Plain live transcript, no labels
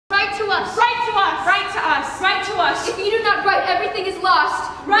us. Write to us. Write to us. Write to us. If you do not write, everything is lost.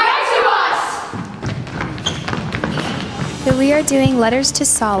 Write to us. So we are doing Letters to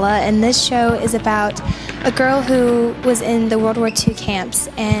Sala, and this show is about a girl who was in the World War II camps,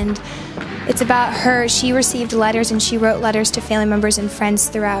 and it's about her. She received letters and she wrote letters to family members and friends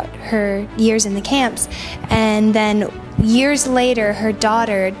throughout her years in the camps, and then years later her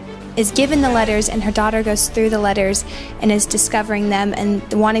daughter is given the letters, and her daughter goes through the letters and is discovering them and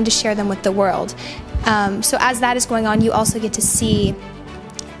wanting to share them with the world. So as that is going on, you also get to see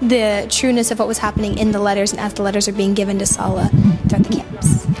the trueness of what was happening in the letters and as the letters are being given to Sala throughout the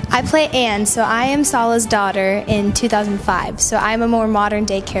camps. I play Anne, so I am Sala's daughter in 2005, so I'm a more modern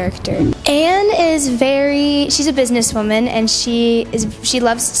day character. Anne is she's a businesswoman, and she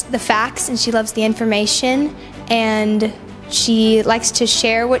loves the facts and she loves the information, and she likes to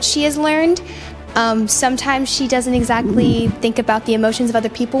share what she has learned. Sometimes she doesn't exactly think about the emotions of other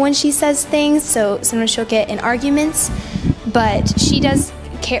people when she says things, so sometimes she'll get in arguments, but she does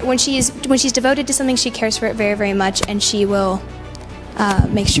care. When she's devoted to something, she cares for it very, very much, and she will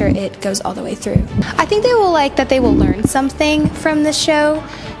make sure it goes all the way through. I think they will like that they will learn something from the show.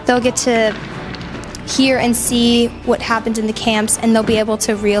 They'll get to hear and see what happens in the camps, and they'll be able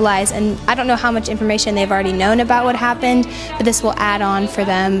to realize, and I don't know how much information they've already known about what happened, but this will add on for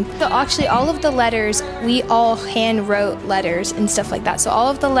them. So actually all of the letters, we all hand wrote letters and stuff like that. So all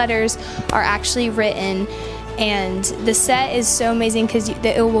of the letters are actually written, and the set is so amazing because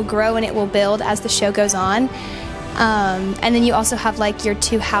it will grow and it will build as the show goes on. And then you also have like your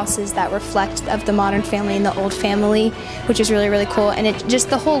two houses that reflect of the modern family and the old family, which is really, really cool. And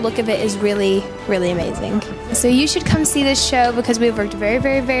the whole look of it is really, really amazing. So you should come see this show because we've worked very,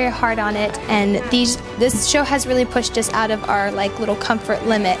 very, very hard on it. And this show has really pushed us out of our like little comfort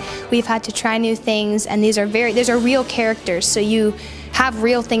limit. We've had to try new things, and these are real characters. So you have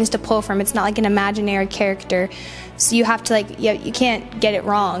real things to pull from. It's not like an imaginary character. So you have to you can't get it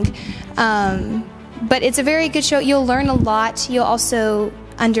wrong. But it's a very good show. You'll learn a lot. You'll also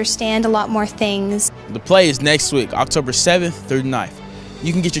understand a lot more things. The play is next week, October 7th through 9th.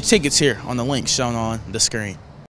 You can get your tickets here on the link shown on the screen.